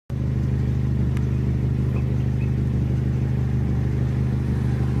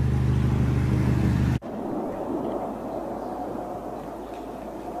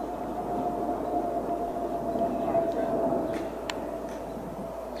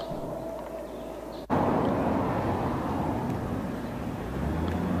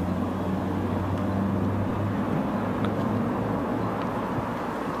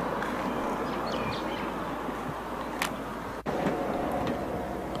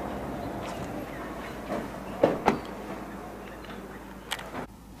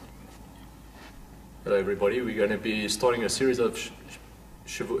everybody. We're going to be starting a series of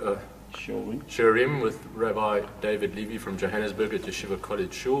Shiurim with Rabbi David Levy from Johannesburg at Yeshiva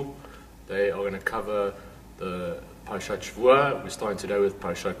College Shul. They are going to cover the Parashat Shavua. We're starting today with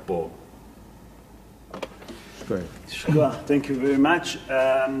Parashat Bo. Great. Thank you very much.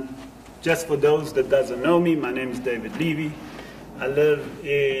 Just for those that doesn't know me, my name is David Levy. I live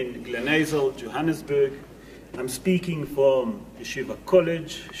in Glassman, Johannesburg. I'm speaking from Yeshiva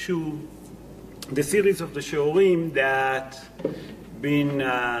College Shul. The series of the Shiurim that been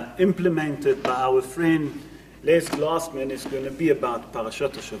implemented by our friend Les Glassman is going to be about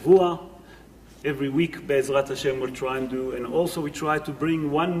Parashat Shavua. Every week, Be'ezrat Hashem, we'll try and do, and also we try to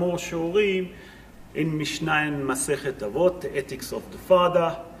bring one more Shiurim in Mishnah and Masechet Avot, the ethics of the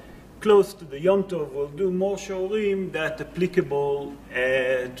father. Close to the Yom Tov, we'll do more Shiurim that applicable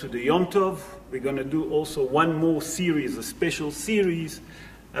to the Yom Tov. We're going to do also one more series, a special series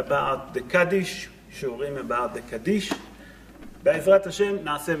about the Kaddish, Shiurim about the Kaddish. Be'ezrat Hashem,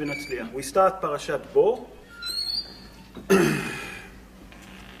 na'aseh v'natzliach. We start Parashat Bo.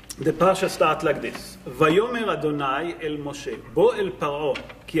 The Parasha starts like this. Vayomer Adonai el Moshe, Bo el Paro,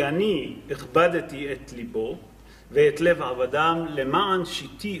 ki ani הכבדתי את ליבו, ואת לב עבדם, למען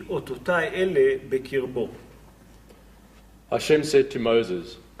שיתי אותותי אלה בקרבו. Hashem said to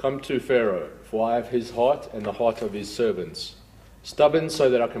Moses, "Come to Pharaoh, for I have his heart and the heart of his servants, stubborn so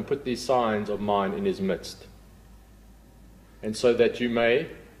that I can put these signs of mine in his midst, and so that you may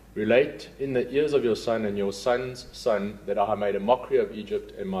relate in the ears of your son and your son's son that I have made a mockery of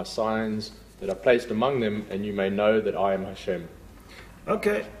Egypt and my signs that are placed among them, and you may know that I am Hashem."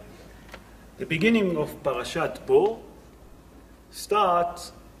 Okay. The beginning of Parashat Bo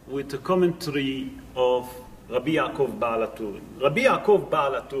starts with a commentary of Rabbi Yaakov Baal HaTurim. Rabbi Yaakov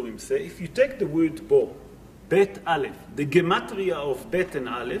Baal HaTurim says, if you take the word Bo, Bet Aleph, the gematria of Bet and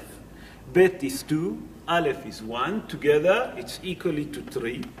Aleph, Bet is 2, Aleph is 1, together it's equally to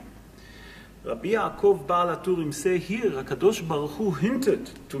 3. Rabbi Yaakov Baal HaTurim say here, HaKadosh Baruch Hu hinted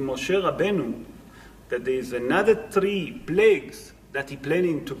to Moshe Rabbeinu that there is another 3 plagues that he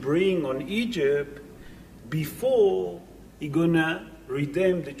planning to bring on Egypt before he gonna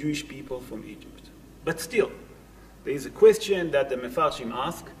redeem the Jewish people from Egypt. But still, there is a question that the Mefarshim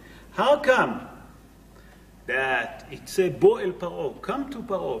ask, how come that it say, Bo el Paro, come to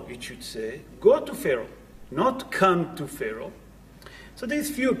Paro, it should say, go to Pharaoh, not come to Pharaoh. So there's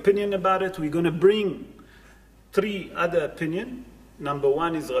few opinions about it. We're going to bring 3 other opinions. Number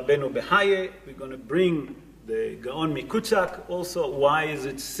 1 is Rabbeinu Behaye. We're going to bring the Gaon Mikutzak. Also, why is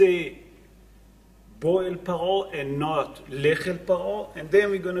it say Bo el Paro and not Lech el Paro? And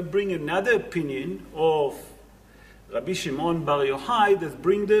then we're going to bring another opinion of Rabbi Shimon Bar Yochai that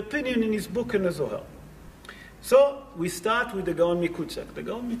bring the opinion in his book in the Zohar. So we start with the Gaon Mikutzak. The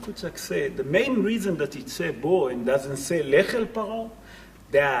Gaon Mikutzak said the main reason that it say Bo and doesn't say Lech el Paro,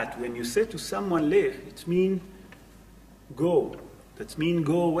 that when you say to someone Lech, it means go. That means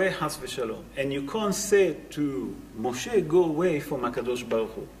go away, has v'shalom. And you can't say to Moshe, go away from HaKadosh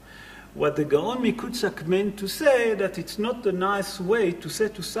Baruch Hu. What the Gaon Mikutzak meant to say, that it's not a nice way to say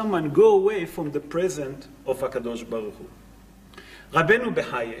to someone, go away from the presence of HaKadosh Baruch Hu. Rabbeinu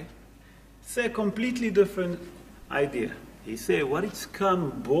Behaye say a completely different idea. He say, what it's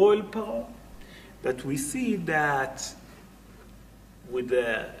come Bo el Paro, that we see that with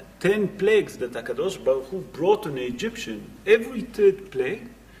the 10 plagues that HaKadosh Baruch Hu brought on the Egyptian, every 3rd plague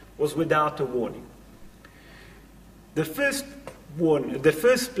was without a warning. The first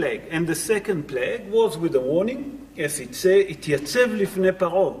plague and the 2nd plague was with a warning, as it say, Ityatzeb lifnei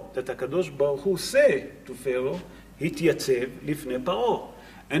Paro, that HaKadosh Baruch Hu say to Pharaoh, Ityatzeb lifnei Paro.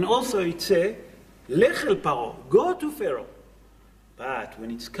 And also it say, Lech el Paro, go to Pharaoh. But when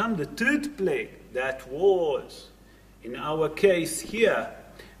it's come the 3rd plague, that was, in our case here,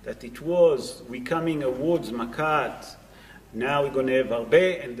 that it was, we coming towards Makat, now we're going to have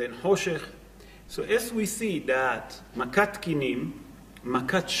Arbe, and then Hoshech. So as we see that Makat Kinim,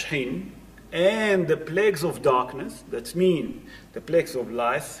 Makat Shhin, and the plagues of darkness, that means the plagues of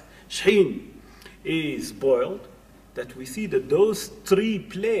lice, Shhin is boiled, that we see that those 3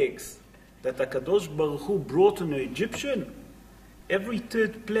 plagues that HaKadosh Baruch Hu brought on the Egyptian, every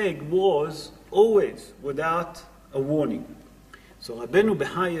 3rd plague was always without a warning. So Rabbeinu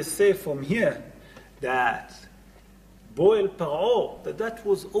Behaye say from here that Bo el Paro, that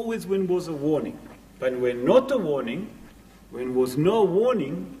was always when was a warning. But when not a warning, when was no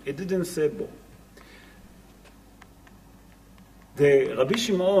warning, it didn't say Bo. The Rabbi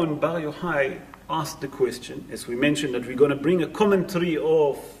Shimon Bar Yochai asked the question, as we mentioned that we're going to bring a commentary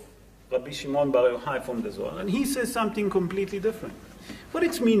of Rabbi Shimon Bar Yochai from the Zohar, and he says something completely different. What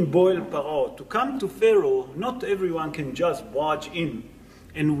it means, boil paro? To come to Pharaoh, not everyone can just barge in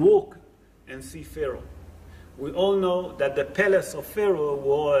and walk and see Pharaoh. We all know that the palace of Pharaoh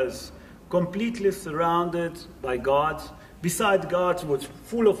was completely surrounded by guards. Besides guards, was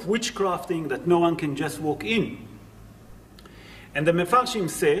full of witchcrafting that no one can just walk in. And the Mefarshim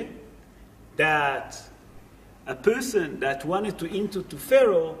say that a person that wanted to enter to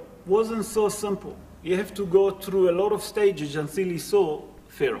Pharaoh wasn't so simple. You have to go through a lot of stages until he saw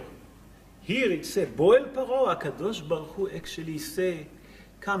Pharaoh. Here it said, Boel Paro, HaKadosh Baruch Hu actually say,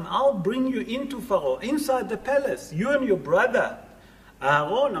 come, I'll bring you into Pharaoh, inside the palace, you and your brother.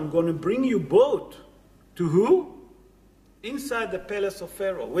 Aaron, I'm going to bring you both. To who? Inside the palace of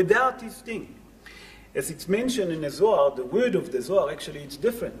Pharaoh, without his thing. As it's mentioned in the Zohar, the word of the Zohar, actually it's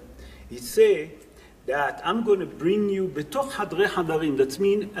different. It says that I'm going to bring you betoch hadre hadarim. That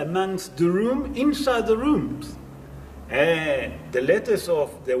means amongst the room, inside the rooms. And the letters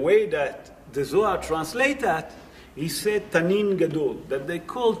of the way that the Zohar translate that, he said Tanin Gadol. That they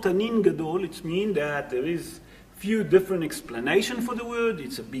call Tanin Gadol, it means that there is few different explanations for the word.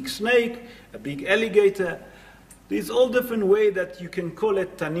 It's a big snake, a big alligator. There's all different ways that you can call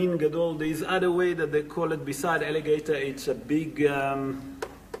it Tanin Gadol. There's other way that they call it beside alligator. It's a big Tanin.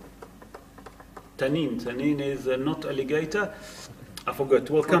 Tanin is not alligator. I forgot.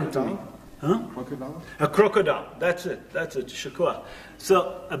 Will come to me. Huh? Crocodile? A crocodile. That's it. That's it. Shakwa.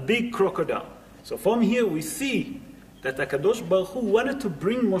 So a big crocodile. So from here we see that HaKadosh Baruch Hu wanted to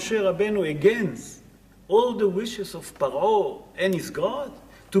bring Moshe Rabbeinu against all the wishes of Paro and his God,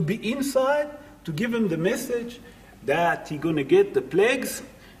 to be inside, to give him the message that he's going to get the plagues.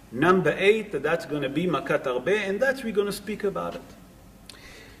 Number 8, that's going to be Makat Arbe, and that we're going to speak about it.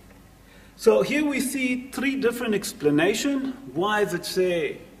 So here we see 3 different explanations. Why does it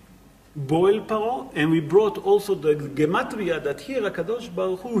say boil Paro? And we brought also the gematria that here HaKadosh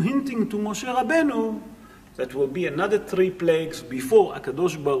Baruch Hu hinting to Moshe Rabbeinu that will be another 3 plagues before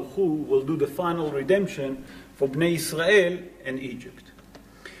HaKadosh Baruch Hu will do the final redemption for Bnei Israel and Egypt.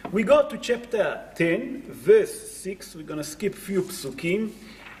 We go to chapter 10, verse 6. We're going to skip few psukim.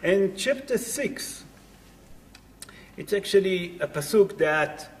 And chapter 6, it's actually a pasuk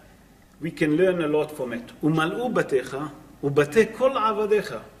that we can learn a lot from it. Umal'u batecha, ubate kol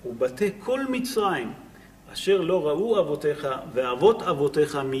avadecha, ubate kol mitzrayim, asher lo ra'u avotecha, ve'avot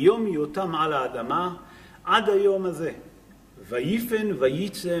avotecha miyom yotam ala adama, עד היום הזה, ויפן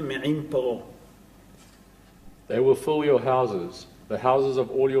וייצא מעם פרעה. They will fill your houses, the houses of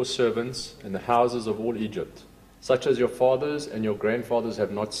all your servants, and the houses of all Egypt, such as your fathers and your grandfathers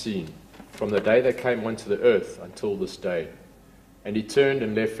have not seen, from the day they came onto the earth until this day. And he turned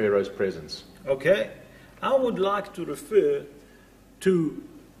and left Pharaoh's presence. Okay, I would like to refer to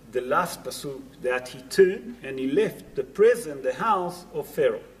the last pasuk that he turned and he left the presence, the house of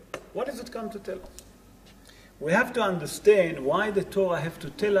Pharaoh. What does it come to tell us? We have to understand why the Torah have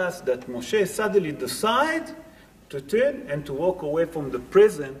to tell us that Moshe suddenly decided to turn and to walk away from the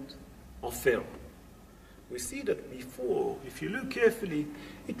presence of Pharaoh. We see that before, if you look carefully,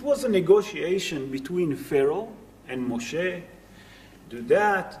 it was a negotiation between Pharaoh and Moshe. Do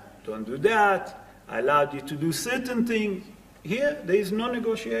that, don't do that, I allowed you to do certain things. Here, there is no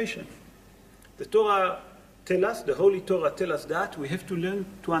negotiation. The Torah tell us, the Holy Torah tell us that, we have to learn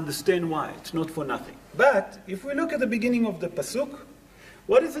to understand why. It's not for nothing. But if we look at the beginning of the pasuk,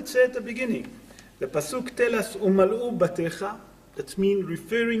 what does it say at the beginning? The pasuk tell us umal'u batecha. That means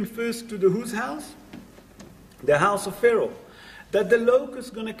referring first to the whose house? The house of Pharaoh. That the locust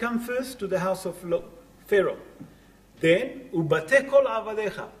is going to come first to the house of Pharaoh. Then ubate kol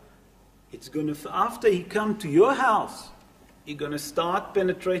avadecha. It's going to, after he come to your house, he's going to start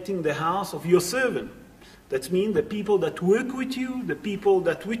penetrating the house of your servant. That means the people that work with you, the people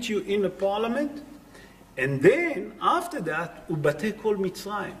that with you in the parliament. And then, after that, ubate kol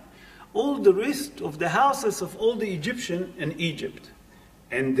Mitzrayim. All the rest of the houses of all the Egyptians in Egypt.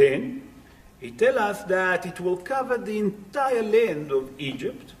 And then, he tells us that it will cover the entire land of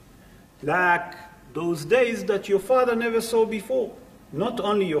Egypt, like those days that your father never saw before. Not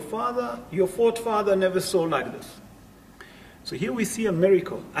only your father, your forefather never saw like this. So here we see a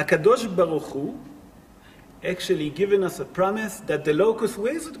miracle. HaKadosh Baruch Hu actually given us a promise that the locust,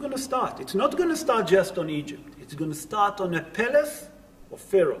 where is it going to start? It's not going to start just on Egypt. It's going to start on a palace of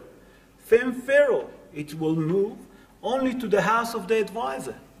Pharaoh. From Pharaoh, it will move only to the house of the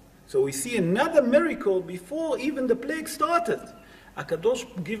advisor. So we see another miracle before even the plague started. HaKadosh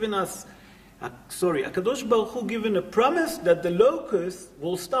Baruch Hu given a promise that the locust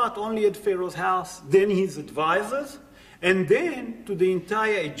will start only at Pharaoh's house, then his advisors, and then to the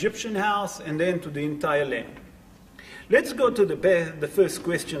entire Egyptian house, and then to the entire land. Let's go to the first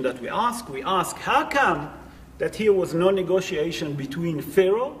question that we ask. We ask, how come that here was no negotiation between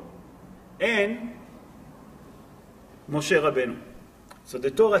Pharaoh and Moshe Rabbeinu? So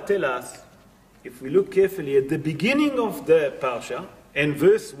the Torah tells us, if we look carefully at the beginning of the Parsha, and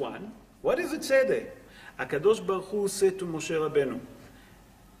verse 1, what does it say there? HaKadosh Baruch Hu said to Moshe Rabbeinu,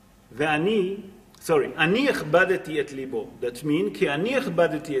 אני הכבדתי את ליבו. That means, כי אני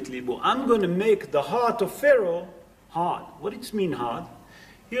הכבדתי את ליבו. I'm going to make the heart of Pharaoh hard. What does it mean hard?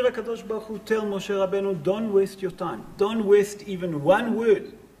 Here HaKadosh Baruch Hu tell Moshe Rabbeinu, don't waste your time. Don't waste even one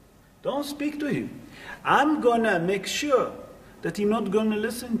word. Don't speak to him. I'm going to make sure that he's not going to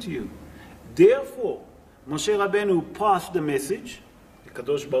listen to you. Therefore, Moshe Rabbeinu passed the message.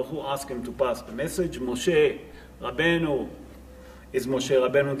 HaKadosh Baruch Hu asked him to pass the message. Moshe Rabbeinu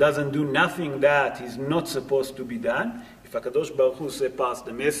doesn't do nothing that is not supposed to be done. If HaKadosh Baruch Hu say pass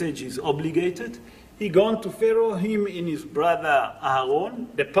the message, he's obligated. He gone to Pharaoh, him and his brother Aaron.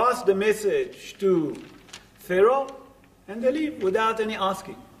 They pass the message to Pharaoh, and they leave without any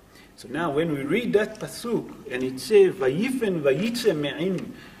asking. So now when we read that pasuk, and it says, Vayifen vayitze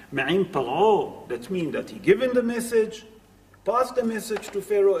me'im paro, that means that he given the message, passed the message to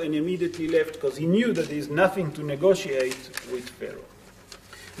Pharaoh, and immediately left, because he knew that there's nothing to negotiate with Pharaoh.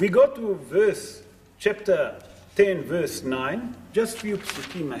 We go to chapter 10, verse 9, just a few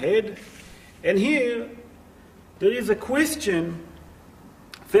psukim ahead. And here, there is a question.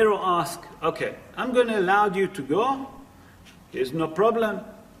 Pharaoh asked, okay, I'm going to allow you to go. There's no problem.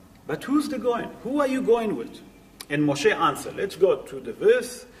 But who's the going? Who are you going with? And Moshe answered. Let's go to the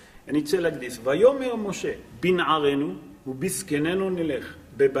verse. And it says like this. Vayomer Moshe, bin'arenu, ובזקנינו נלך,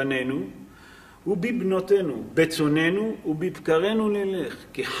 בבנינו, ובבנותינו, בצוננו, ובבקרנו נלך,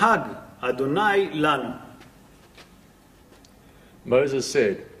 כי חג אדוני לנו. Moses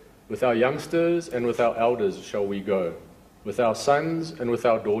said, with our youngsters and with our elders shall we go, with our sons and with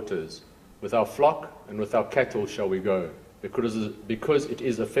our daughters, with our flock and with our cattle shall we go, because it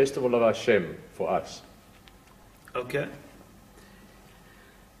is a festival of Hashem for us. Okay.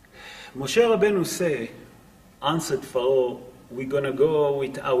 Moshe Rabbeinu answered Pharaoh, we're going to go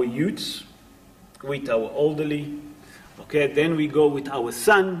with our youths, with our elderly, okay, then we go with our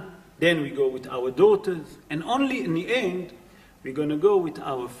son, then we go with our daughters, and only in the end, we're going to go with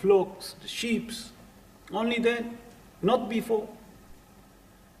our flocks, the sheep, only then, not before.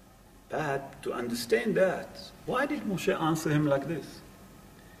 But to understand that, why did Moshe answer him like this?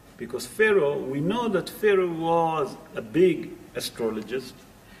 Because Pharaoh, we know that Pharaoh was a big astrologist.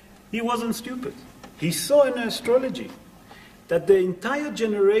 He wasn't stupid. He saw in astrology that the entire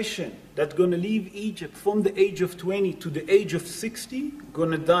generation that's going to leave Egypt from the age of 20 to the age of 60 going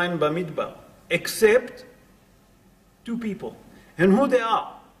to die in Bamidbar, except two people. And who they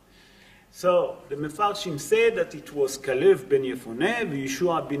are? So the Mefarshim said that it was Caleb ben Yefuneh and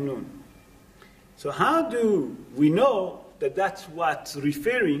Yeshua ben Nun. So how do we know that that's what's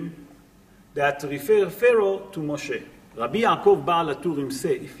refer Pharaoh to Moshe? Rabbi Yaakov Baal HaTurim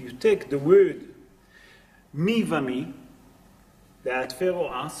say, if you take the word mi vami, that Pharaoh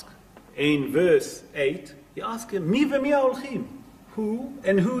asked in verse 8, he asked him, mi vami ha'olchim? Who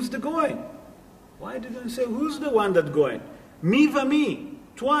and who's the going? Why didn't he say, who's the one that's going? Mi vami,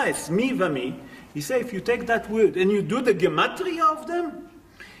 twice, mi vami. He said, if you take that word and you do the gematria of them,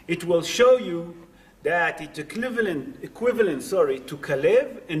 it will show you that it's equivalent to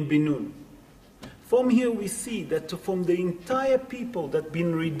Caleb and Binun. From here we see that from the entire people that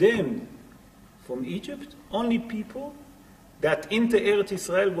been redeemed from Egypt, only people that into Eretz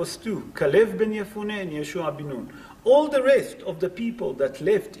Israel was two, Caleb ben Yefuneh and Yeshua ben Nun. All the rest of the people that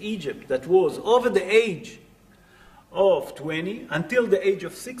left Egypt, that was over the age of 20 until the age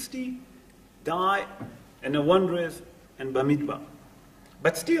of 60, die in a wondrous and Bamidbar.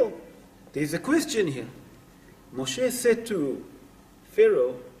 But still, there's a question here. Moshe said to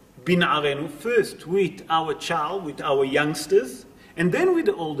Pharaoh, Bin Arenu, first with our child, with our youngsters, and then with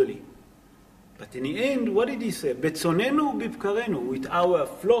the elderly. But in the end, what did he say? Betzonenu bibkarenu, with our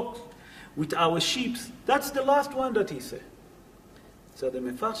flocks, with our sheep. That's the last one that he said. So the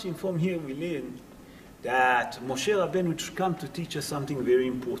Mefarshim from here we learn that Moshe Rabbeinu should come to teach us something very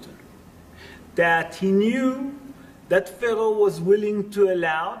important. That he knew that Pharaoh was willing to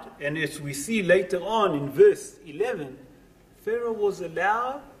allow, and as we see later on in verse 11, Pharaoh was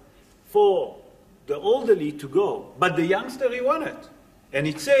allowed for the elderly to go, but the youngster he wanted. And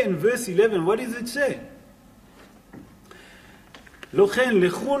it says in verse 11, what does it say? Lochen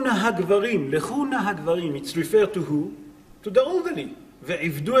lechuna hagvarim. It's referred to who? To the elderly.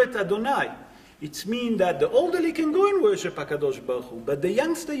 Ve'ivdu et Adonai. It means that the elderly can go and worship HaKadosh Baruch Hu, but the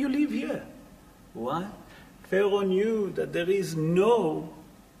youngster you leave here. Why? Pharaoh knew that there is no,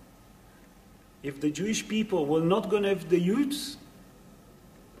 if the Jewish people were not going to have the youths,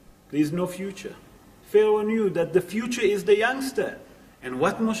 there is no future. Pharaoh knew that the future is the youngster. And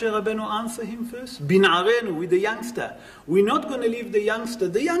what Moshe Rabbeinu answered him first? Bin'arenu, with the youngster. We're not going to leave the youngster.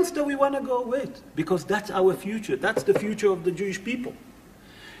 The youngster we want to go with, because that's our future. That's the future of the Jewish people.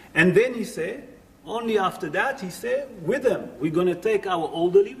 And then he said, only after that, he said, with them, we're going to take our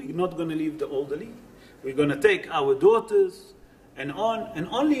elderly. We're not going to leave the elderly. We're going to take our daughters, and on, and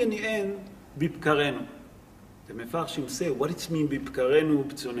only in the end, bibkarenu. The Mefarshim say, what it means, bibkarenu,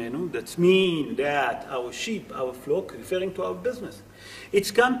 b'tzonenu? That means that our sheep, our flock, referring to our business. It's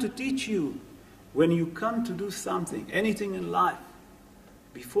come to teach you, when you come to do something, anything in life,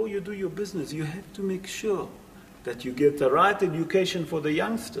 before you do your business, you have to make sure that you get the right education for the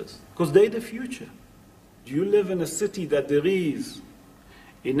youngsters, because they're the future. Do you live in a city that there is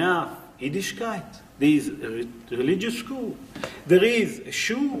enough Yiddishkeit? There is a religious school. There is a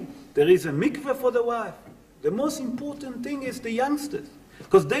shul. There is a mikveh for the wife. The most important thing is the youngsters,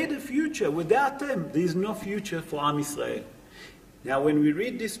 because they're the future. Without them, there is no future for Am Yisrael. Now, when we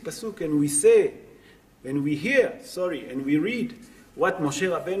read this pasuk and we say, and we read what Moshe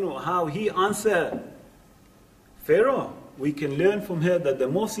Rabbeinu, how he answered Pharaoh, we can learn from her that the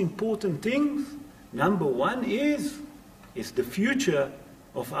most important things, number one is the future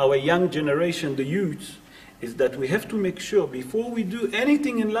of our young generation, the youths, is that we have to make sure before we do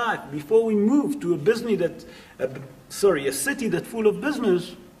anything in life, before we move to a city that's full of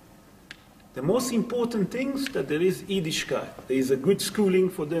business, the most important things that there is Yiddishkeit. There is a good schooling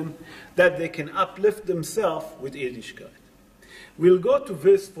for them, that they can uplift themselves with Yiddishkeit. We'll go to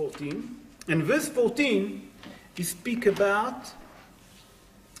verse 14. And verse 14, he speaks about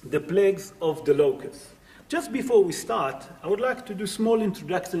the plagues of the locusts. Just before we start, I would like to do a small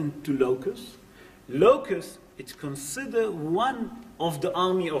introduction to locusts. Locusts, it's considered one of the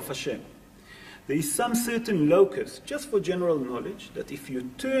army of Hashem. There is some certain locusts, just for general knowledge, that if you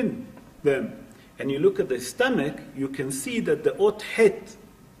turn them and you look at the stomach, you can see that the ot het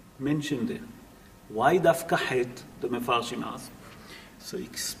mentioned there. Why dafka het? The Mefarshim asked. So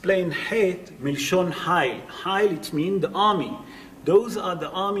explain het, milshon hail. Hail, it means the army. Those are the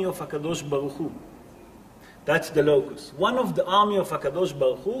army of HaKadosh Baruch Hu. That's the locust. One of the army of HaKadosh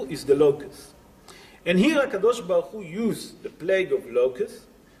Baruch Hu is the locust. And here HaKadosh Baruch Hu used the plague of locusts.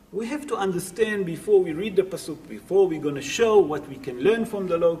 We have to understand before we read the pasuk, before we're going to show what we can learn from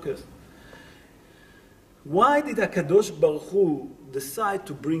the locust. Why did HaKadosh Baruch Hu decide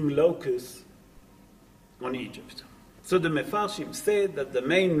to bring locusts on Egypt? So the Mefarshim said that the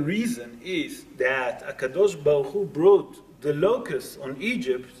main reason is that HaKadosh Baruch Hu brought the locusts on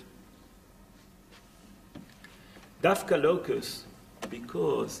Egypt, Dafka locusts,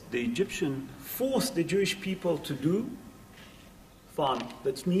 because the Egyptian forced the Jewish people to do farming.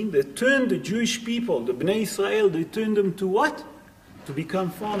 That means they turned the Jewish people, the Bnei Israel, they turned them to what? To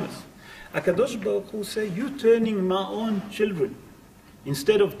become farmers. HaKadosh Baruch Hu said, you turning my own children,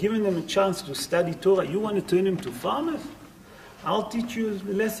 instead of giving them a chance to study Torah, you want to turn them to farmers? I'll teach you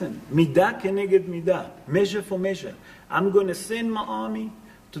a lesson. Midah keneged midah, measure for measure. I'm going to send my army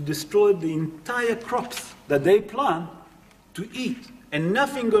to destroy the entire crops that they plant to eat, and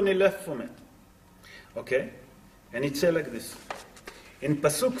nothing going to left from it. Okay? And it says like this. In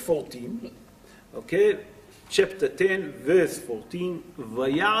Pasuk 14, okay, chapter 10, verse 14,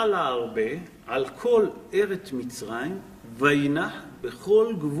 ויעל הרבה על כל ארץ מצרים, וינח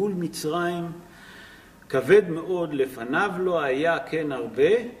בכל גבול מצרים, כבד מאוד לפניו לא היה כן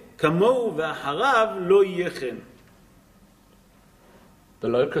הרבה, כמוהו ואחריו לא יהיה כן. The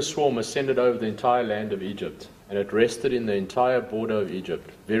locust swarm ascended over the entire land of Egypt, and it rested in the entire border of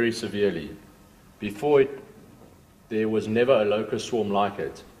Egypt very severely. Before it, there was never a locust swarm like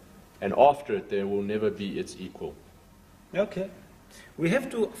it, and after it, there will never be its equal. Okay. We have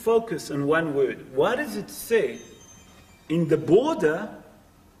to focus on one word. What does it say in the border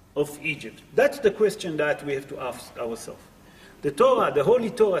of Egypt? That's the question that we have to ask ourselves. The Torah, the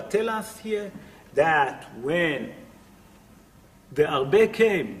Holy Torah, tell us here that when the Arbe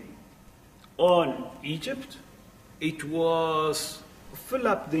came on Egypt, it was fill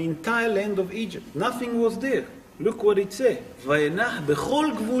up the entire land of Egypt. Nothing was there. Look what it says. Vayenach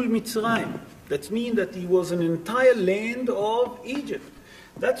bechol gvul Mitzrayim. That means that it was an entire land of Egypt.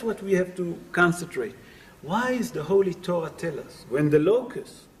 That's what we have to concentrate. Why is the Holy Torah tell us? When the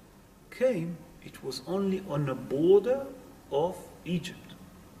locusts came, it was only on the border of Egypt.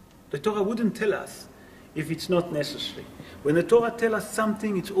 The Torah wouldn't tell us if it's not necessary. When the Torah tells us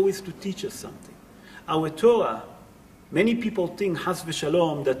something, it's always to teach us something. Our Torah Many people think, Has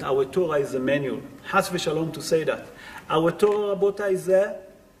v'shalom, that our Torah is a manual. Has v'shalom to say that. Our Torah, Rabotai,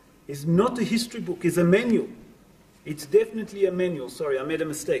 is not a history book, it's a manual. It's definitely a manual. Sorry, I made a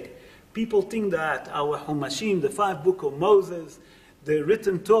mistake. People think that our Humashim, the 5 books of Moses, the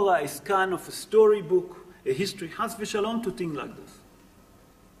written Torah is kind of a story book, a history. Has v'shalom to think like this.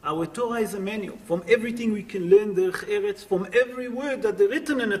 Our Torah is a manual. From everything we can learn derech eretz, from every word that is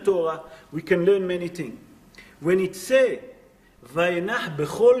written in the Torah, we can learn many things. When it says, Vayenach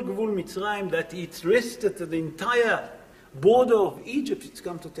bechol gvul Mitzrayim, that it rested the entire border of Egypt, it's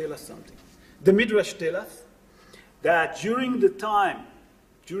come to tell us something. The Midrash tells us that during the time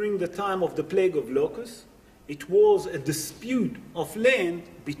of the plague of locusts, it was a dispute of land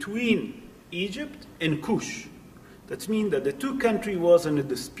between Egypt and Cush. That means that the two countries was in a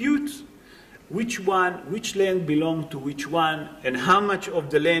dispute, which land belonged to which one, and how much of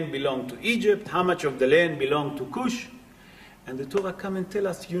the land belonged to Egypt, how much of the land belonged to Cush. And the Torah come and tell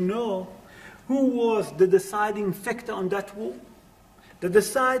us, you know, who was the deciding factor on that war? The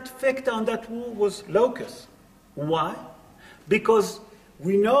deciding factor on that war was locusts. Why? Because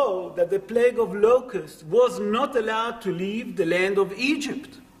we know that the plague of locusts was not allowed to leave the land of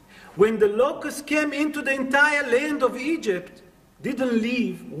Egypt. When the locusts came into the entire land of Egypt, didn't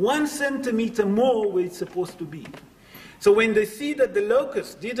leave 1 centimeter more where it's supposed to be. So when they see that the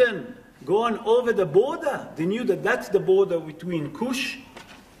locusts didn't go on over the border, they knew that that's the border between Cush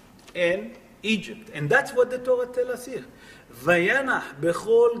and Egypt. And that's what the Torah tells us here. Vayanach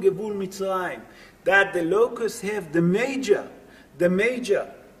bechol gevul Mitzrayim. That the locusts have the major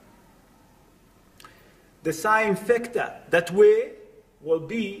deciding factor that way will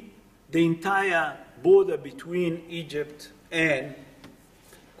be the entire border between Egypt and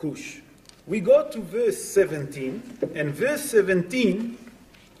Cush. We go to verse 17, and verse 17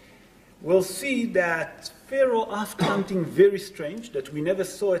 we'll see that Pharaoh asked something very strange that we never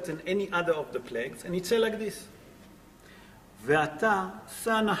saw it in any other of the plagues, and it said like this: "Ve'ata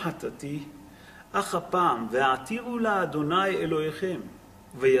sanahatati אך הפעם, והעתירו לאדוני אלוהיכם,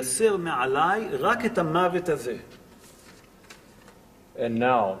 ויסר מעלי רק את המוות הזה." And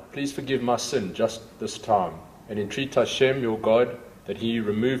now, please forgive my sin just this time, and entreat Hashem your God, that he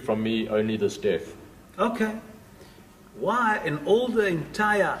remove from me only this death. Okay. Why in all the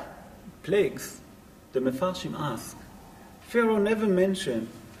entire plagues, the Mefarshim ask, Pharaoh never mentioned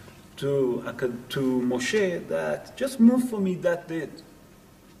to Moshe that just move for me that dead?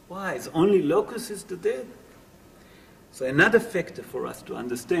 Why? It's only locusts is the dead? So another factor for us to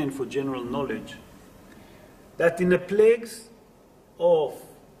understand for general knowledge, that in the plagues of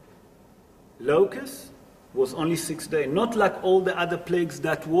locusts was only 6 days, not like all the other plagues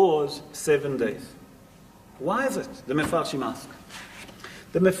that was 7 days. Why is it? The Mefarshim ask.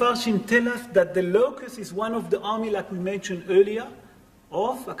 The Mefarshim tell us that the locust is one of the army, like we mentioned earlier,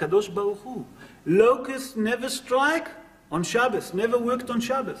 of HaKadosh Baruch Hu. Locusts never strike on Shabbos, never worked on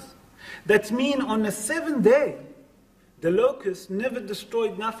Shabbos. That means on the 7th day, the locusts never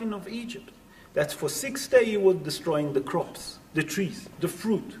destroyed nothing of Egypt. That for 6 days he was destroying the crops, the trees, the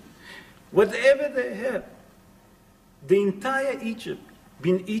fruit, whatever they have. The entire Egypt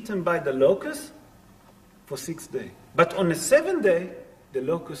been eaten by the locusts for 6 days. But on the 7th day, the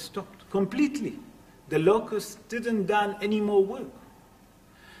locusts stopped completely. The locusts didn't done any more work.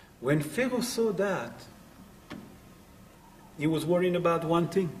 When Pharaoh saw that, he was worrying about one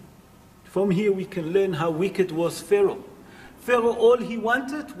thing. From here we can learn how wicked was Pharaoh. Pharaoh, all he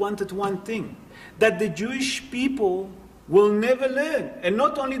wanted one thing, that the Jewish people will never learn. And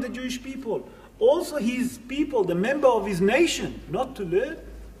not only the Jewish people, also his people, the member of his nation, not to learn,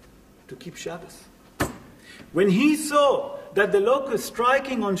 to keep Shabbos. When he saw that the locusts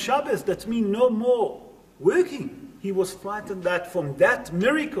striking on Shabbos, that means no more working, he was frightened that from that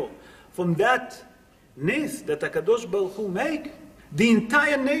miracle, from that nes that HaKadosh Baruch Hu make, the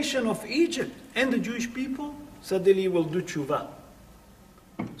entire nation of Egypt and the Jewish people suddenly will do tshuva.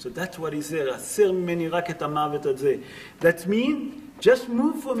 So that's what he said. Aser mimeni rak et hamavet hazeh. That means just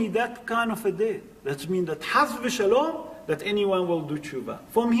move for me that kind of a day. That means that has v'shalom, that anyone will do tshuva.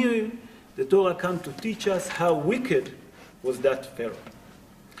 From here, the Torah comes to teach us how wicked was that Pharaoh.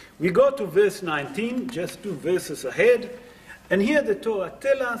 We go to verse 19, just 2 verses ahead, and here the Torah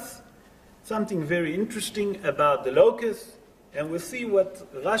tells us something very interesting about the locusts, and we'll see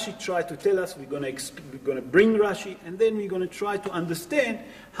what Rashi tried to tell us. We're going to bring Rashi, and then we're going to try to understand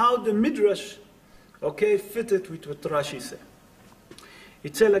how the Midrash, fitted with what Rashi said.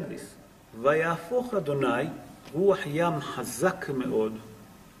 It says like this: "Vayafoch Adonai ruach yam hazak meod,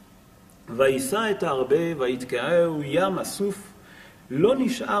 vayisa et harbe, vayitke'eu yam asuf, lo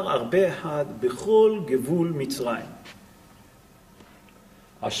nish'ar harbe echad bechol gevul Mitzrayim."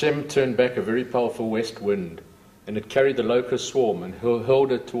 Hashem turned back a very powerful west wind, and it carried the locust swarm and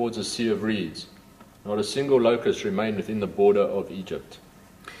hurled it towards a sea of reeds. Not a single locust remained within the border of Egypt.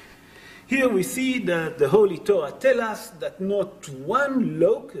 Here we see that the Holy Torah tells us that not one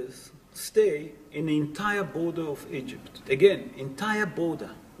locust stay in the entire border of Egypt. Again, entire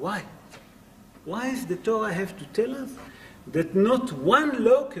border. Why? Why does the Torah have to tell us that not one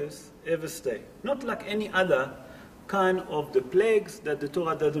locust ever stay? Not like any other kind of the plagues that the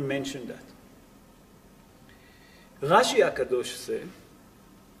Torah doesn't mention that. Rashi HaKadosh said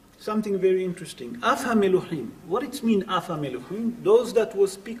something very interesting. Af HaMeluchim. What it mean, Af HaMeluchim? Those that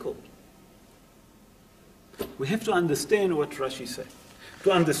was pickled. We have to understand what Rashi said.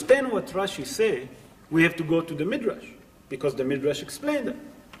 To understand what Rashi said, we have to go to the Midrash, because the Midrash explained it.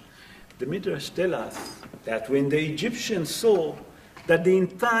 The Midrash tells us that when the Egyptians saw that the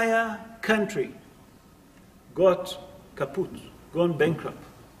entire country got kaput, gone bankrupt,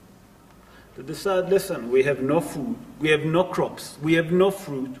 they decided, listen, we have no food, we have no crops, we have no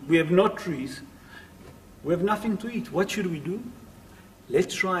fruit, we have no trees, we have nothing to eat. What should we do?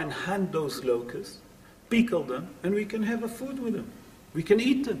 Let's try and hunt those locusts, pickle them, and we can have a food with them. We can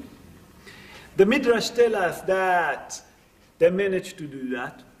eat them. The Midrash tells us that they managed to do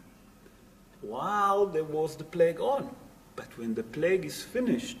that while there was the plague on. But when the plague is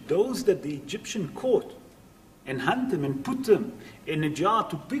finished, those that the Egyptian caught and hunt them and put them in a jar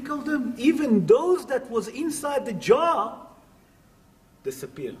to pickle them, even those that was inside the jar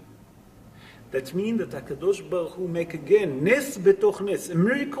disappear. That means that HaKadosh Baruch Hu make again nes betoch nes, a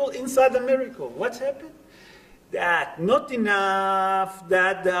miracle inside a miracle. What's happened? That not enough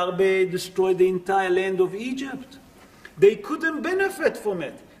that the Rabbi destroyed the entire land of Egypt. They couldn't benefit from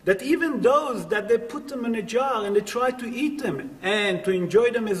it. That even those that they put them in a jar and they try to eat them and to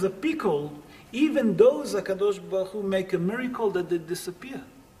enjoy them as a pickle, even those HaKadosh Baruch Hu make a miracle that they disappear.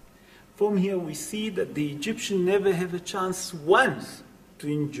 From here we see that the Egyptians never have a chance once to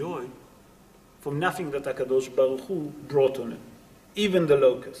enjoy from nothing that HaKadosh Baruch Hu brought on them, even the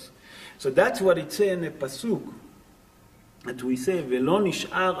locusts. So that's what it says in the Pasuk, that we say, "Velo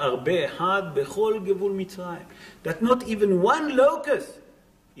nish'ar arbe echad bechol gevul Mitzrayim," that not even one locust.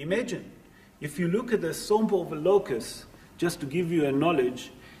 Imagine, if you look at the sample of a locust, just to give you a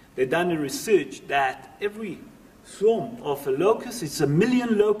knowledge, they've done a research that every swarm of a locust is 1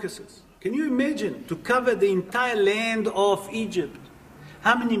 million locusts. Can you imagine, to cover the entire land of Egypt,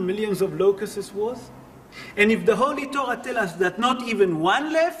 how many millions of locusts was? And if the Holy Torah tells us that not even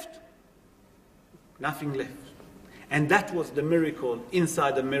one left, nothing left. And that was the miracle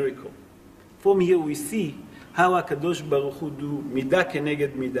inside the miracle. From here we see how HaKadosh Baruch Hu do midah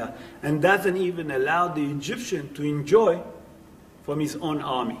keneged midah, and doesn't even allow the Egyptian to enjoy from his own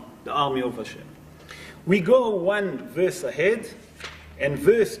army, the army of Hashem. We go one verse ahead, and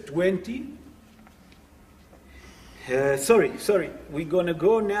verse 20. We're going to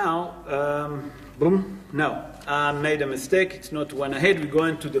go now. No, I made a mistake. It's not one ahead. We're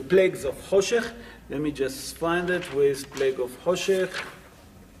going to the plagues of Hoshech. Let me just find it. Where's plague of Hoshech?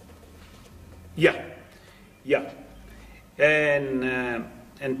 Yeah.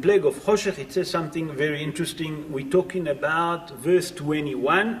 And plague of Hoshech, it says something very interesting. We're talking about verse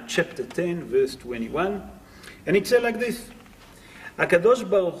 21, chapter 10, verse 21. And it says like this. HaKadosh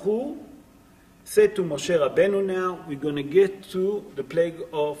Baruch Hu said to Moshe Rabbeinu, now we're going to get to the plague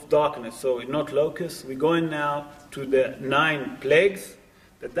of darkness. So it's not locusts. We're going now to the 9 plagues.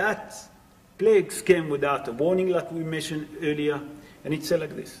 That plagues came without a warning, like we mentioned earlier. And it said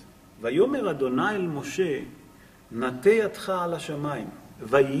like this. ויאמר אדוני אל משה, נטה ידך על השמיים,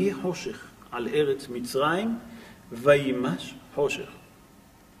 ויהי חושך על ארץ מצרים, וימש חושך.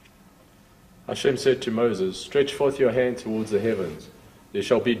 Hashem said to Moses, stretch forth your hand towards the heavens. There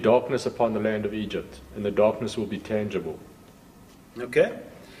shall be darkness upon the land of Egypt, and the darkness will be tangible. Okay?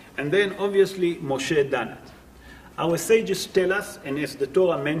 And then obviously Moshe done it. Our sages tell us, and as the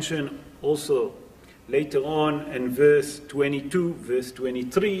Torah mentioned also later on in verse 22, verse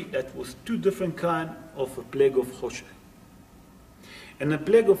 23, that was 2 different kinds of a plague of Hoshech. And the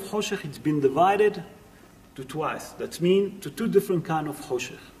plague of Hoshech, it's been divided to twice. That means to 2 different kinds of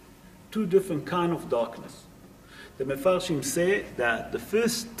Hoshech, 2 different kinds of darkness. The Mefarshim say that the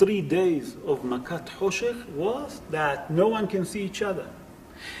first 3 days of Makat Hoshech was that no one can see each other.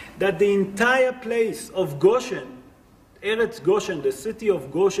 That the entire place of Goshen, Eretz Goshen, the city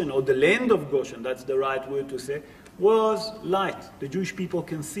of Goshen, or the land of Goshen, that's the right word to say, was light. The Jewish people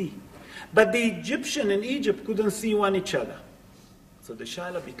can see. But the Egyptian and Egypt couldn't see one each other. So the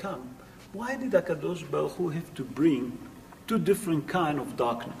Shaila become, why did HaKadosh Baruch Hu have to bring 2 different kinds of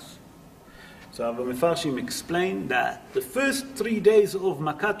darkness? So Rabbi Mefarshim explained that the first 3 days of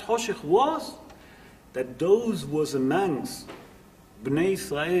Makat Hoshech was that those was amongst Bnei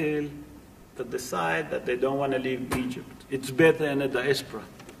Israel that decide that they don't want to leave Egypt. It's better in a diaspora.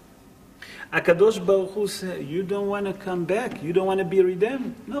 HaKadosh Baruch Hu said, you don't want to come back, you don't want to be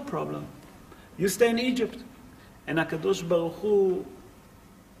redeemed, no problem. You stay in Egypt. And HaKadosh Baruch Hu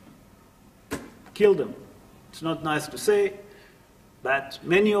killed them. It's not nice to say, but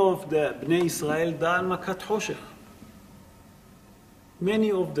many of the Bnei Israel died Makat Hoshech.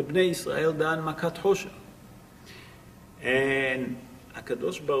 Many of the Bnei Israel died Makat Hoshech. And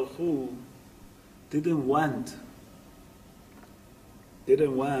HaKadosh Baruch Hu didn't want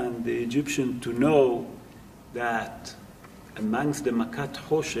the Egyptian to know that amongst the Makat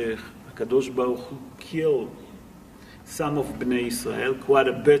Hoshech, HaKadosh Baruch Hu killed some of Bnei Israel, quite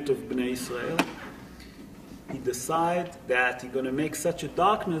a bit of Bnei Israel. He decided that he's going to make such a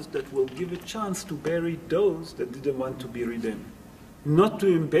darkness that will give a chance to bury those that didn't want to be redeemed. Not to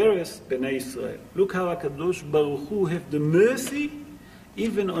embarrass Bnei Israel. Look how HaKadosh Baruch Hu have the mercy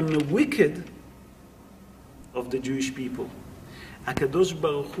even on the wicked of the Jewish people. HaKadosh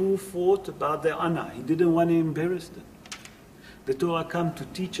Baruch Hu thought about their honor. He didn't want to embarrass them. The Torah come to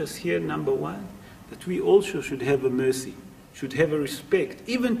teach us here, number one, that we also should have a mercy, should have a respect,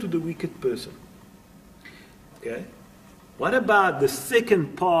 even to the wicked person. Okay? What about the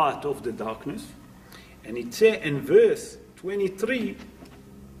second part of the darkness? And it says in verse 23,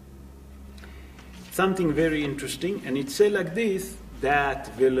 something very interesting, and it says like this, that,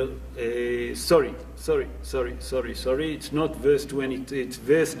 sorry, it's not verse 20, it's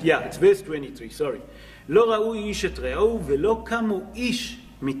verse 23, sorry. לא ראו איש את רעהו ולא קמו איש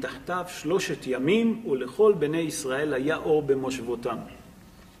מתחתיו 3 ימים ולכל בני ישראל היה אור במושבותם.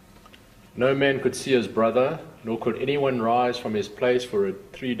 No man could see his brother, nor could anyone rise from his place for a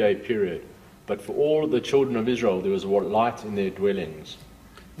 3-day period. But for all the children of Israel there was light in their dwellings.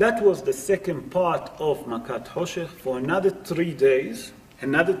 That was the second part of Makat Hoshech. For another 3 days,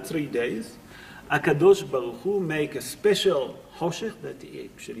 HaKadosh Baruch Hu make a special Hoshech that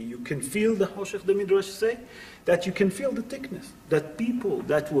actually you can feel the Hoshech, the Midrash say, that you can feel the thickness. That people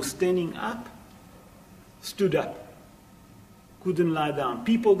that were standing up stood up. Couldn't lie down.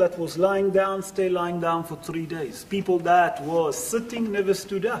 People that was lying down, stay lying down for 3 days. People that was sitting never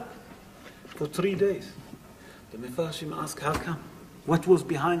stood up for 3 days. The Mefarshim ask, how come? What was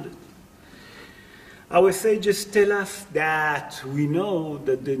behind it? Our sages tell us that we know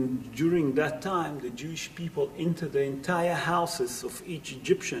that during that time the Jewish people entered the entire houses of each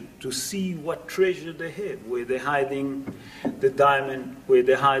Egyptian to see what treasure they had, where they're hiding the diamond, where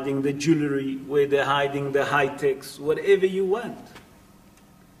they're hiding the jewelry, where they're hiding the high-techs, whatever you want.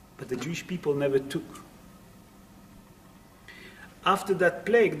 But the Jewish people never took. After that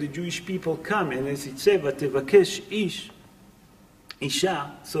plague, the Jewish people come, and as it says, "Vatevakesh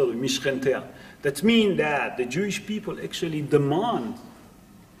Isha, mishchentea." That means that the Jewish people actually demand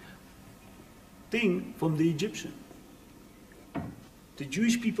thing from the Egyptian. The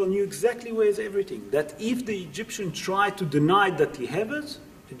Jewish people knew exactly where is everything. That if the Egyptian tried to deny that he had it,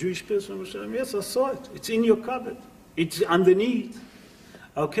 the Jewish person would say, yes, I saw it. It's in your cupboard. It's underneath.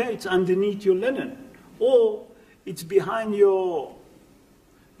 Okay, it's underneath your linen. Or it's behind your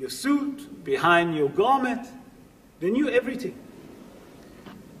suit, behind your garment. They knew everything.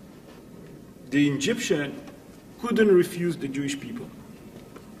 The Egyptian couldn't refuse the Jewish people.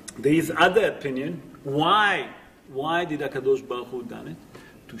 There is other opinion. Why did HaKadosh Baruch Hu done it?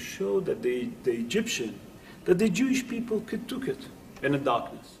 To show that the Egyptian, that the Jewish people could took it in the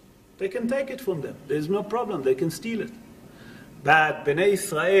darkness. They can take it from them. There's no problem. They can steal it. But Bnei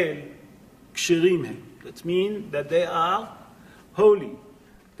Israel, ksherim hem. That means that they are holy.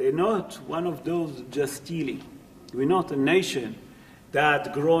 They're not one of those just stealing. We're not a nation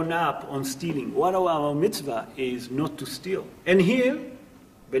that grown up on stealing. What our mitzvah is not to steal. And here,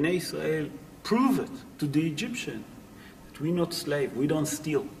 Bnei Israel prove it to the Egyptian that we're not slave, we don't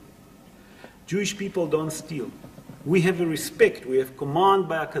steal. Jewish people don't steal. We have a respect, we have command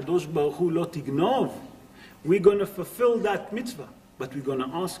by HaKadosh Baruch Hu lo tignov. We're going to fulfill that mitzvah, but we're going to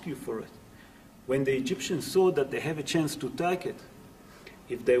ask you for it. When the Egyptians saw that they have a chance to take it,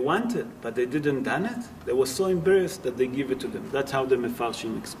 if they wanted, but they didn't done it, they were so embarrassed that they give it to them. That's how the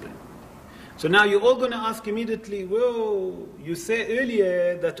Mefarshim explain. So now you're all going to ask immediately, well, you said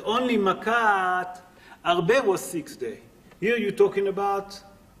earlier that only Makat Arbe was 6 days. Here you're talking about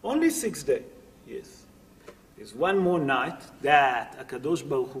only 6 days. Yes. There's one more night that HaKadosh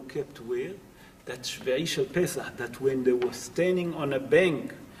Baruch Hu kept where? That Shvei Shel Pesach, that when they were standing on a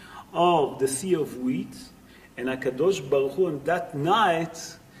bank of the Sea of Wheat, and HaKadosh Baruch Hu on that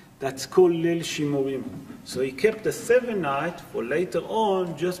night That's called Lil Shimurim. So he kept the 7th night for later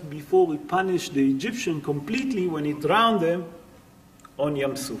on, just before he punished the Egyptian completely when he drowned them on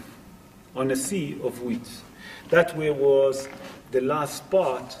Yam Suf, on a sea of weeds. That was the last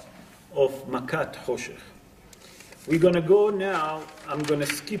part of Makat Hoshech. We're going to go now, I'm going to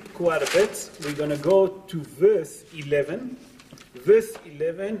skip quite a bit. We're going to go to verse 11.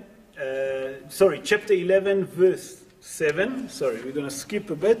 Chapter 11, verse 7. Sorry, we're going to skip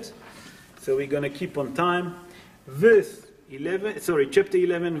a bit. So we're going to keep on time. Chapter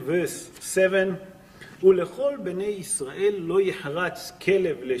 11, verse 7. ולכל בני ישראל לא יחרץ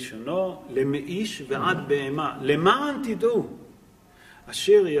כלב לשונו למאיש ועד בהמה למען תדעו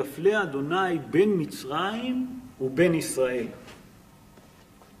אשר יפלה אדוני בין מצרים ובין ישראל.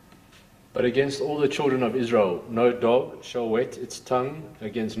 But against all the children of Israel no dog shall wet its tongue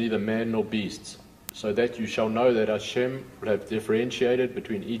against neither man nor beasts, so that you shall know that Hashem would have differentiated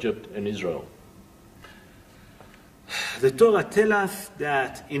between Egypt and Israel. The Torah tells us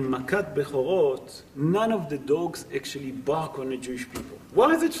that in Makat Bechorot, none of the dogs actually bark on the Jewish people.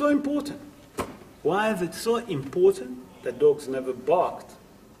 Why is it so important? Why is it so important that dogs never barked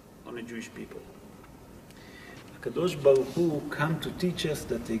on the Jewish people? Kadosh Baruch Hu come to teach us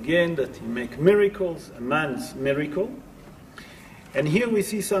that again, that he make miracles, a man's miracle. And here we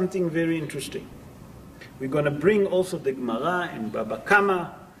see something very interesting. We're going to bring also the Gemara and Baba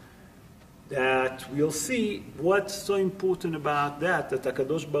Kama, that we'll see what's so important about that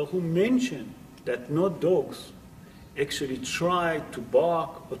HaKadosh Baruch Hu mentioned that no dogs actually tried to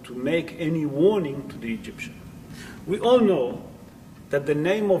bark or to make any warning to the Egyptian. We all know that the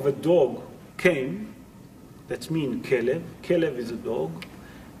name of a dog came, that means Kelev, Kelev is a dog,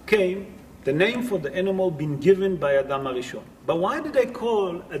 came, the name for the animal been given by Adam HaRishon. But why did they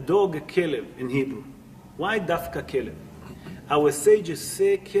call a dog a Kelev in Hebrew? Why Dafka Kelev? Our sages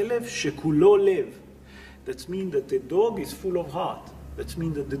say, Kelev shekulo lev. That means that the dog is full of heart. That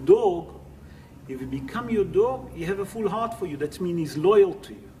means that the dog, if you become your dog, he have a full heart for you. That means he's loyal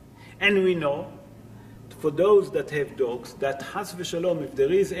to you. And we know, for those that have dogs, that Has v'shalom, if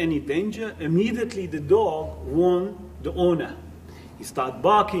there is any danger, immediately the dog warn the owner. He start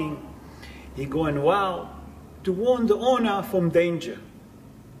barking, he going wild, to warn the owner from danger.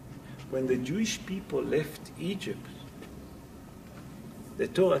 When the Jewish people left Egypt, the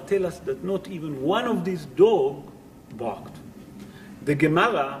Torah tells us that not even one of these dogs barked. The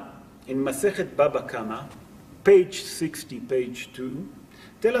Gemara in Masechet Baba Kama, page 60, page 2,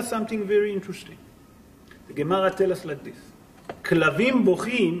 tell us something very interesting. The Gemara tells us like this. Klavim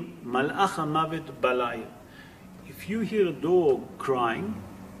bochim malach hamavet balayir. If you hear a dog crying,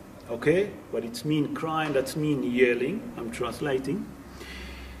 okay, what it means crying, that means yelling, I'm translating.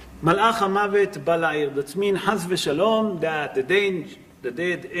 Malach hamavet balayir, that means Has v'shalom, that the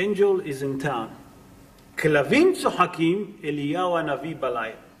dead angel is in town. Klavim tzohakim Eliyahu hanavi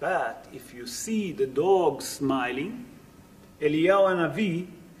balayir. But if you see the dog smiling, Eliyahu hanavi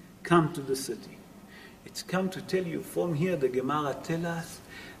come to the city. It's come to tell you from here, the Gemara tells us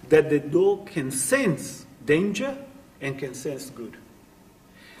that the dog can sense danger and can sense good.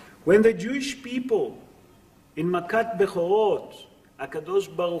 When the Jewish people in Makat Bechorot,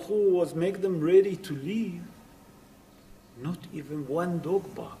 HaKadosh Baruch Hu was make them ready to leave, not even one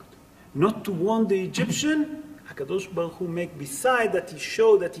dog barked. Not to warn the Egyptian, HaKadosh Baruch Hu make, beside that he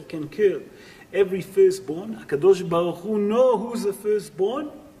showed that he can kill every firstborn, HaKadosh Baruch Hu know who's the firstborn,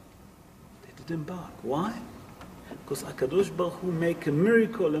 they didn't bark. Why? Because HaKadosh Baruch Hu make a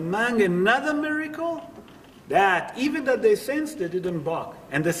miracle among another miracle, that even that they sense, they didn't bark.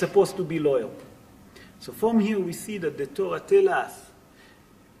 And they're supposed to be loyal. So from here we see that the Torah tells us,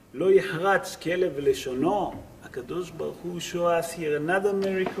 Lo yihratz kelev leshono. HaKadosh Baruch Hu show us here another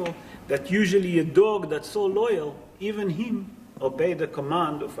miracle, that usually a dog that's so loyal, even him obey the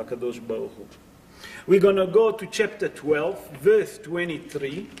command of HaKadosh Baruch Hu. We're going to go to chapter 12, verse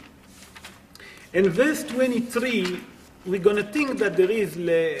 23. In verse 23, we're going to think that there is,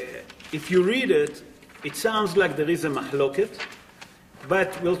 if you read it, it sounds like there is a mahloket,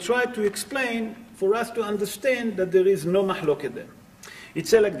 but we'll try to explain for us to understand that there is no mahloket there. It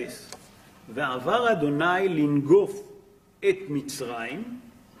says like this, ועבר אדוני לנגוף את מצרים,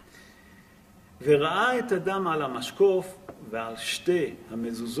 וראה את הדם על המשקוף ועל שתי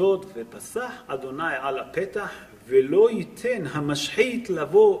המזוזות, ופסח אדוני על הפתח, ולא ייתן המשחית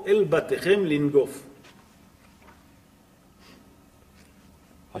לבוא אל בתיכם לנגוף.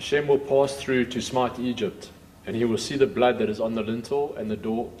 Hashem will pass through to smite Egypt, and he will see the blood that is on the lintel and the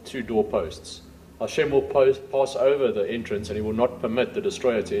two doorposts. Hashem will pass over the entrance, and he will not permit the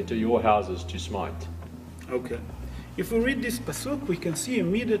destroyer to enter your houses to smite. Okay. If we read this pasuk, we can see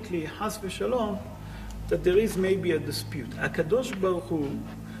immediately, Has v'shalom, that there is maybe a dispute. HaKadosh Baruch Hu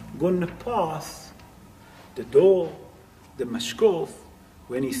gonna pass the door, the mashkof,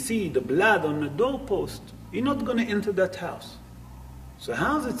 when he see the blood on the doorpost, he's not gonna enter that house. So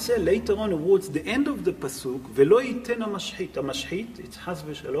how does it say later on towards the end of the pasuk, V'lo yiten ha-mashhit, ha-mashhit, it's Has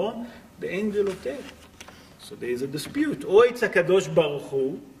v'shalom, the angel of death. So there is a dispute. Or it's HaKadosh Baruch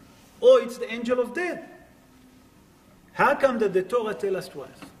Hu, or it's the angel of death. How come that the Torah tell us twice?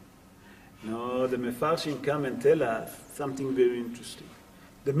 No, the Mefarshim come and tell us something very interesting.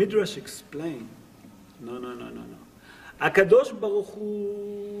 The Midrash explain. No. HaKadosh Baruch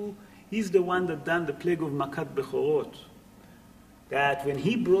Hu, he's the one that done the plague of Makat Bechorot. That when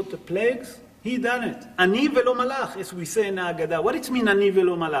he brought the plagues, he done it. Ani velo malach, as we say in the Haggadah. What it mean, ani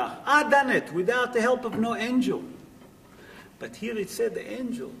velo malach? I done it without the help of no angel. But here it said the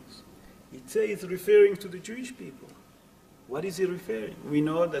angels. It says it's referring to the Jewish people. What is he referring? We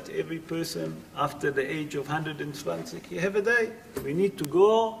know that every person after the age of 120, he have a day. We need to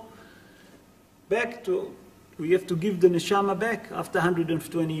go back to, we have to give the neshama back after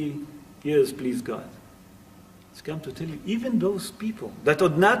 120 years, please God. It's come to tell you, even those people that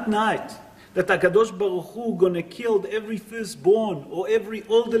on that night, that HaKadosh Baruch Hu gonna kill every firstborn or every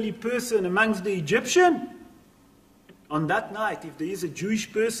elderly person amongst the Egyptian, on that night, if there is a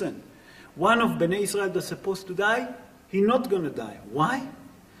Jewish person, one of Bnei Israel that's supposed to die, he's not going to die. Why?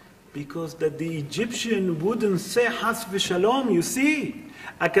 Because that the Egyptian wouldn't say Has v'shalom, you see.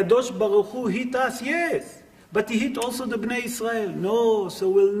 HaKadosh Baruch Hu hit us, yes. But he hit also the Bnei Israel. No, so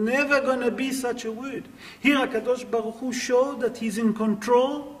we're never going to be such a word. Here HaKadosh Baruch Hu showed that he's in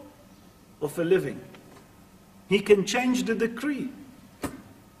control of a living. He can change the decree.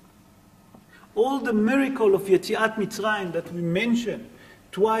 All the miracle of Yetziat Mitzrayim that we mention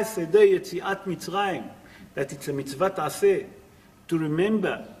twice a day, Yetziat Mitzrayim, that it's a mitzvah ta'aseh, to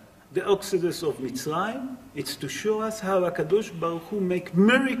remember the exodus of Mitzrayim, it's to show us how HaKadosh Baruch Hu make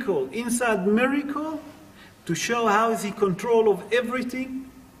miracle, inside miracle, to show how is he control of everything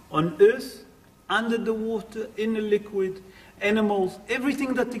on earth, under the water, in the liquid, animals,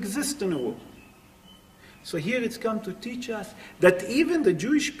 everything that exists in the world. So here it's come to teach us that even the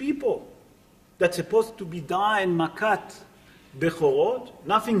Jewish people that's supposed to be dying Makat Bechorot,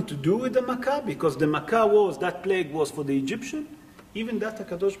 nothing to do with the Makkah, because the Makkah was, that plague was for the Egyptian, even that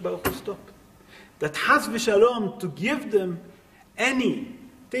HaKadosh Baruch Hu stopped. That Has v'shalom, to give them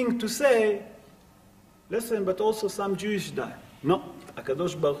anything to say, listen, but also some Jewish die. No,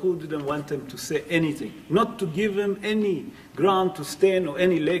 HaKadosh Baruch Hu didn't want them to say anything, not to give them any ground to stand or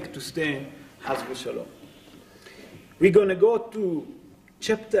any leg to stand, Has v'shalom. We're going to go to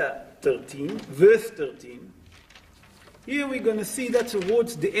chapter 13, verse 13. Here we're going to see that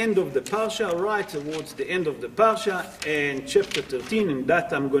towards the end of the Parsha, right towards the end of the Parsha, and chapter 13, and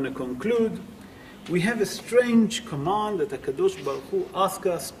that I'm going to conclude. We have a strange command that HaKadosh Baruch Hu asks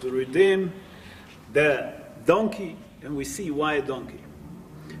us to redeem the donkey, and we see why a donkey.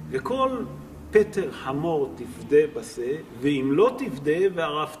 וכל פטר חמור תפדה בשה, ואם לא תפדה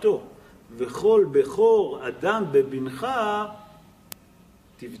וערפתו, וכל בכור אדם בבנך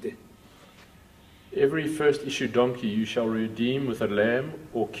תפדה. Every first issue donkey you shall redeem with a lamb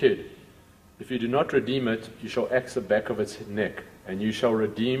or kid. If you do not redeem it, you shall axe the back of its neck, and you shall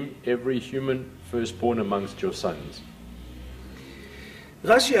redeem every human firstborn amongst your sons.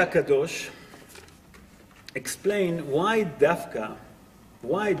 Rashi HaKadosh explain why Dafka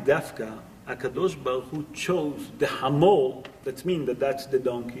HaKadosh Baruch Hu chose the Hamor, that means that that's the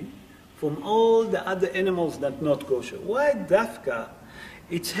donkey, from all the other animals that not kosher. Why Dafka?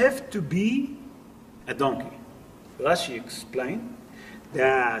 It have to be a donkey. Rashi explained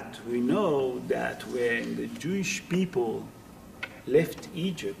that we know that when the Jewish people left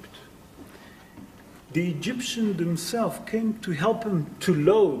Egypt, the Egyptians themselves came to help them to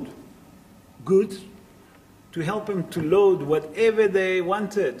load goods, to help them to load whatever they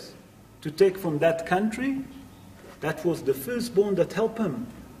wanted to take from that country. That was the firstborn that helped them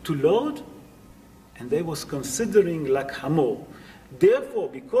to load, and they was considering like Hamor. Therefore,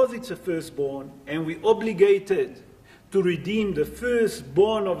 because it's a firstborn, and we obligated to redeem the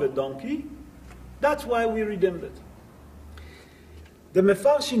firstborn of a donkey, that's why we redeemed it. The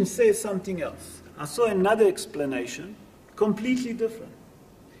Mefarshim says something else. I saw another explanation, completely different.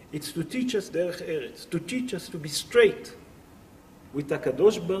 It's to teach us derech eretz, to teach us to be straight with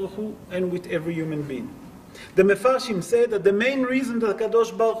HaKadosh Baruch Hu and with every human being. The Mefarshim say that the main reason that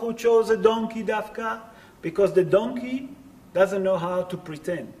HaKadosh Baruch Hu chose a donkey dafka, because the donkey doesn't know how to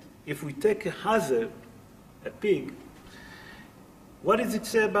pretend. If we take a hazer, a pig, what does it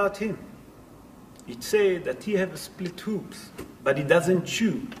say about him? it said that he have split hoops, but he doesn't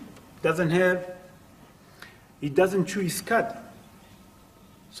chew. He doesn't chew his cud.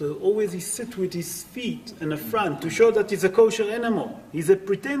 So always he sit with his feet in the front to show that he's a kosher animal. He's a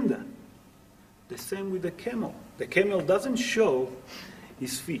pretender. The same with the camel. The camel doesn't show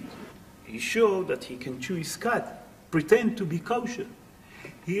his feet. He shows that he can chew his cud, pretend to be kosher.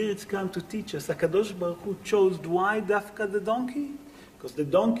 Here it's come to teach us. HaKadosh Baruch Hu chose why dafka the donkey? Because the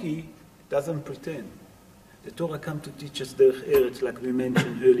donkey doesn't pretend. The Torah come to teach us derech eretz, like we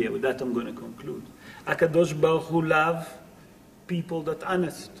mentioned earlier. With that I'm going to conclude. HaKadosh Baruch Hu love people that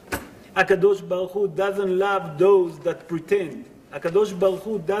honest. HaKadosh Baruch Hu doesn't love those that pretend. HaKadosh Baruch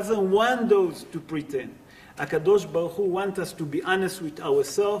Hu doesn't want those to pretend. HaKadosh Baruch Hu wants us to be honest with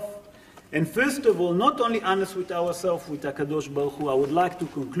ourselves. And first of all, not only honest with ourselves, with HaKadosh Baruch Hu, I would like to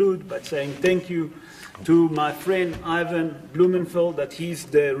conclude by saying thank you to my friend Ivan Blumenfeld, that he's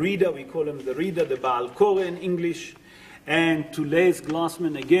the reader, we call him the reader, the Baal Korah in English, and to Les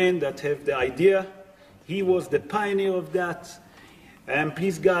Glassman again, that have the idea. He was the pioneer of that. And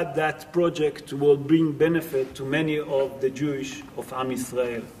please God, that project will bring benefit to many of the Jewish of Am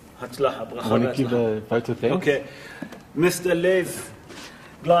Yisrael. Hatzlacha, bracha. I want to give a vote of thanks. Okay. Mr. Les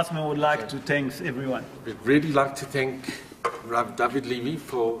Glassman would like to thank everyone. We'd really like to thank Rav David Levy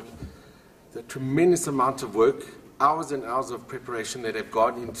for the tremendous amount of work, hours and hours of preparation that have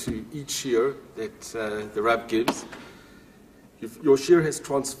gone into each year that the Rav gives. Your shir has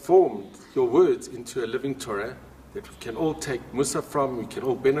transformed your words into a living Torah that we can all take Musa from, we can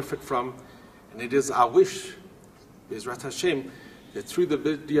all benefit from. And it is our wish, Bezrat Hashem, that through the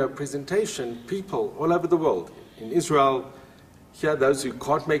video presentation, people all over the world, in Israel, here, those who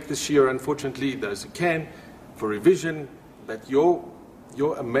can't make the shir, unfortunately, those who can, for revision, that your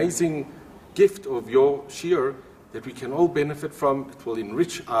amazing gift of your shir, that we can all benefit from, it will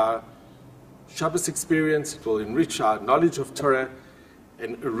enrich our Shabbos experience, it will enrich our knowledge of Torah,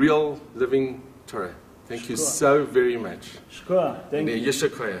 and a real living Torah. Thank you so very much. Shkua, thank you.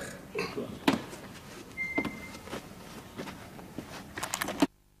 Yeshiva.